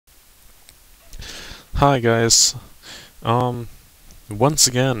Hi guys. Um, Once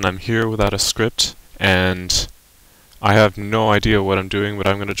again, I'm here without a script, and I have no idea what I'm doing, but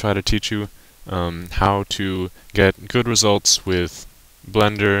I'm going to try to teach you how to get good results with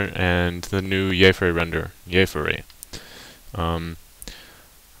Blender and the new yafaray render, yafaray. Um,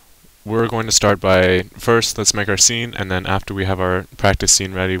 we're going to start by, first, let's make our scene, and then after we have our practice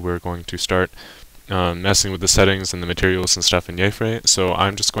scene ready, we're going to start messing with the settings and the materials and stuff in yafaray. So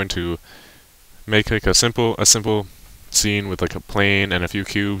I'm just going to make like a simple scene with like a plane and a few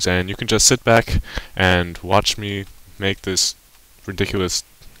cubes, and you can just sit back and watch me make this ridiculous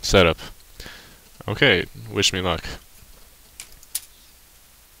setup. Okay, wish me luck.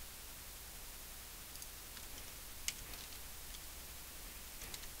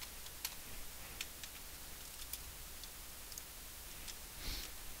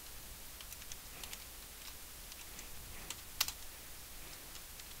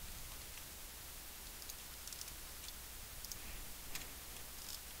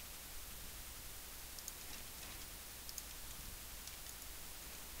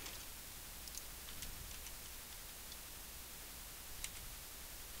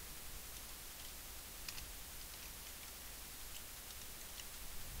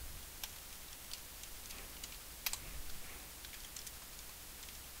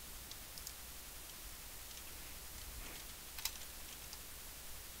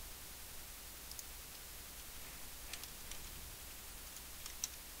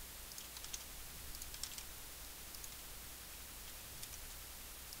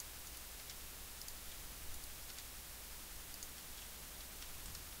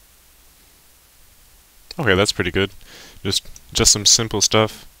 Okay, that's pretty good. Just some simple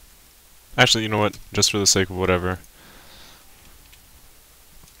stuff. Actually, you know what? Just for the sake of whatever,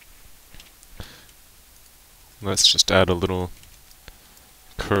 let's just add a little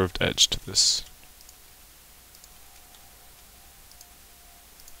curved edge to this.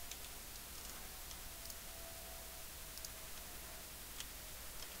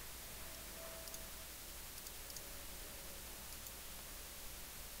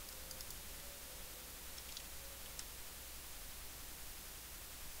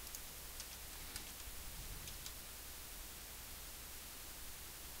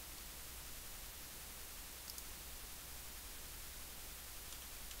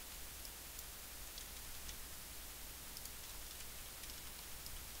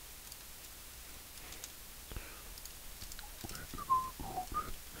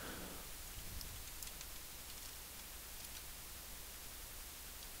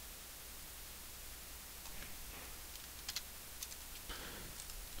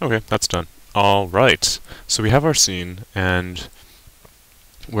 Okay, that's done. Alright, so we have our scene, and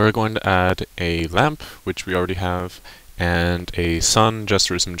we're going to add a lamp, which we already have, and a sun just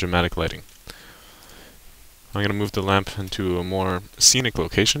for some dramatic lighting. I'm going to move the lamp into a more scenic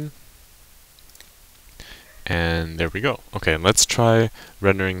location, and there we go. Okay, let's try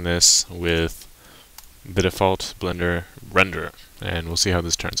rendering this with the default Blender renderer, and we'll see how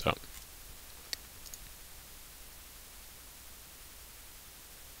this turns out.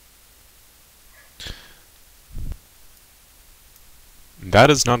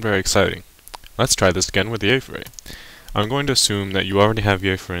 That is not very exciting. Let's try this again with the yafaray. I'm going to assume that you already have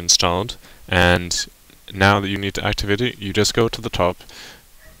yafaray installed, and now that you need to activate it, you just go to the top,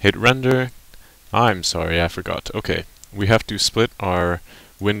 hit render. I'm sorry, I forgot. Okay, we have to split our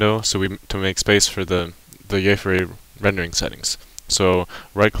window to make space for the yafaray rendering settings. So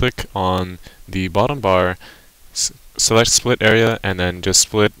right click on the bottom bar, select split area, and then just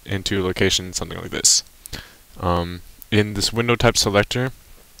split into location, something like this. In this window type selector,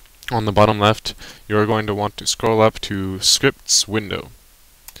 on the bottom left, you're going to want to scroll up to Scripts window.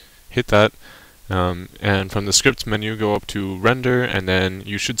 Hit that, and from the Scripts menu, go up to Render, and then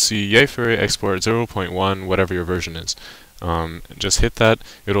you should see yafaray export 0.1, whatever your version is. Just hit that,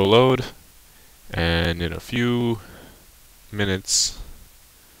 it'll load, and in a few minutes,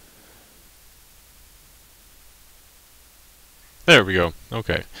 there we go.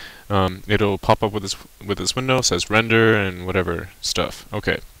 Okay. It'll pop up with this window, says render and whatever stuff.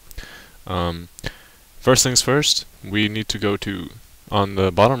 Okay. First things first, we need to go to, on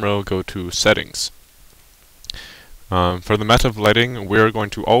the bottom row, go to settings. For the method of lighting, we're going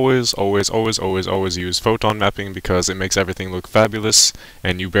to always use photon mapping because it makes everything look fabulous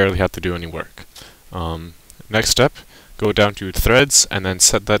and you barely have to do any work. Next step, go down to threads and then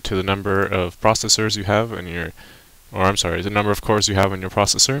set that to the number of processors you have in your, or I'm sorry, the number of cores you have in your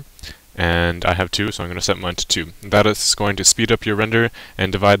processor, and I have 2, so I'm going to set mine to 2. That is going to speed up your render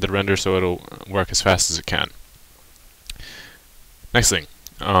and divide the render so it'll work as fast as it can. Next thing,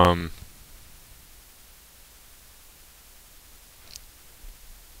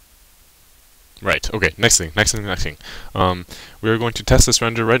 Right, okay, next thing. We are going to test this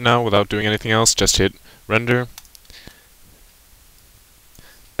render right now without doing anything else. Just hit render.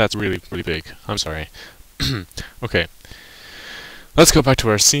 That's really, really big. I'm sorry. Okay. Let's go back to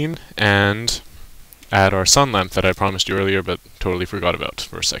our scene and add our sun lamp that I promised you earlier but totally forgot about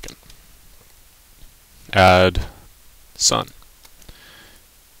for a second. Add sun.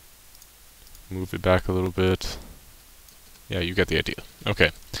 Move it back a little bit. Yeah, you get the idea. Okay.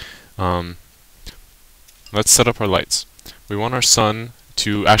 Let's set up our lights. We want our sun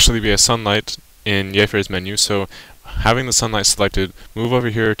to actually be a sunlight in Yafaray's menu, so having the sunlight selected, move over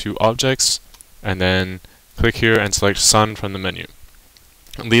here to Objects, and then click here and select Sun from the menu.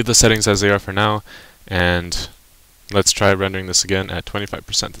 Leave the settings as they are for now, and let's try rendering this again at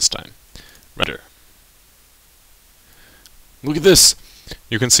 25% this time. Render. Look at this!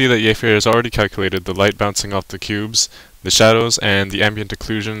 You can see that Yafaray has already calculated the light bouncing off the cubes, the shadows, and the ambient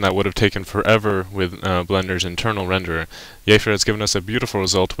occlusion that would have taken forever with Blender's internal renderer. Yafaray has given us a beautiful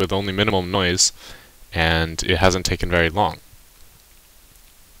result with only minimum noise, and it hasn't taken very long.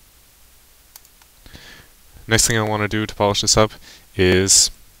 Next thing I want to do to polish this up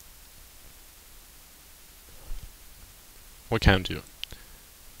is... what can I do?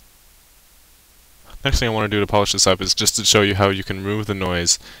 Next thing I want to do to polish this up is just to show you how you can remove the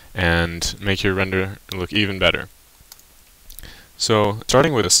noise and make your render look even better. So,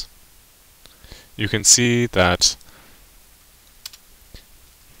 starting with this, you can see that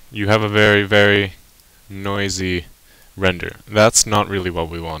you have a very, very noisy render. That's not really what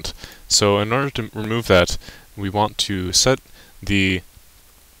we want. So in order to remove that, we want to set the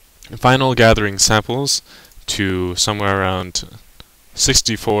final gathering samples to somewhere around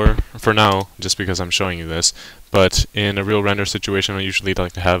 64 for now, just because I'm showing you this, but in a real render situation I usually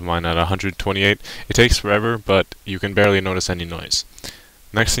like to have mine at 128. It takes forever, but you can barely notice any noise.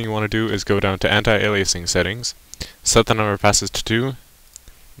 Next thing you want to do is go down to anti-aliasing settings, set the number of passes to 2,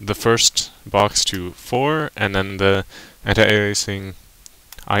 the first box to 4, and then the anti-aliasing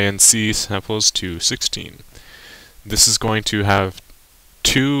INC samples to 16. This is going to have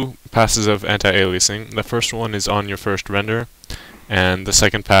 2 passes of anti-aliasing. The first one is on your first render, and the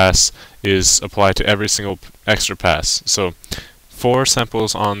second pass is applied to every single extra pass. So 4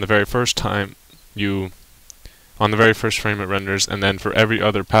 samples on the very first time on the very first frame it renders, and then for every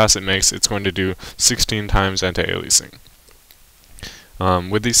other pass it makes, it's going to do 16 times anti-aliasing.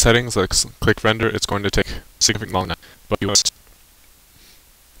 With these settings, let's click render. It's going to take significantly long now, but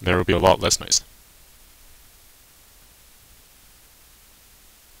there will be a lot less noise.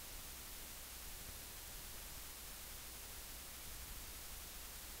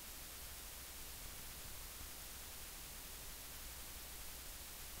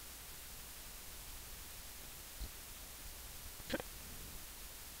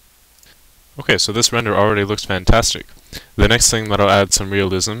 Okay, so this render already looks fantastic. The next thing that'll add some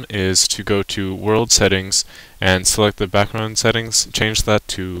realism is to go to World Settings and select the background settings, change that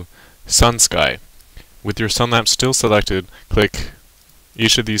to Sun Sky. With your sun lamp still selected, click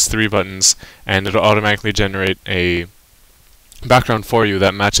each of these 3 buttons and it'll automatically generate a background for you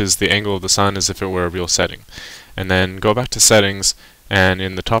that matches the angle of the sun as if it were a real setting. And then go back to Settings, and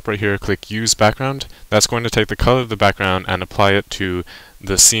in the top right here click Use Background. That's going to take the color of the background and apply it to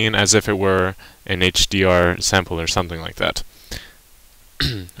the scene as if it were an HDR sample or something like that.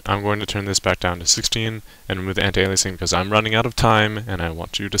 I'm going to turn this back down to 16 and remove the anti-aliasing because I'm running out of time and I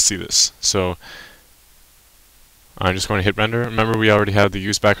want you to see this. So I'm just going to hit render. Remember, we already have the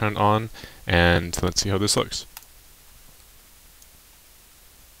Use Background on, and let's see how this looks.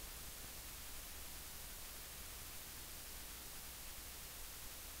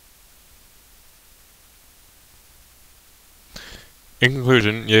 In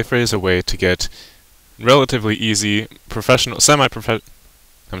conclusion, Yafaray is a way to get relatively easy, Yafaray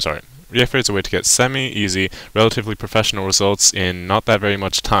is a way to get semi-easy, relatively professional results in not that very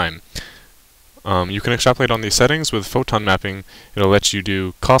much time. You can extrapolate on these settings with photon mapping. It'll let you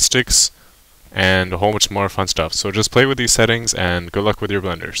do caustics and a whole bunch more fun stuff. So just play with these settings and good luck with your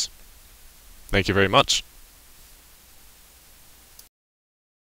blenders. Thank you very much.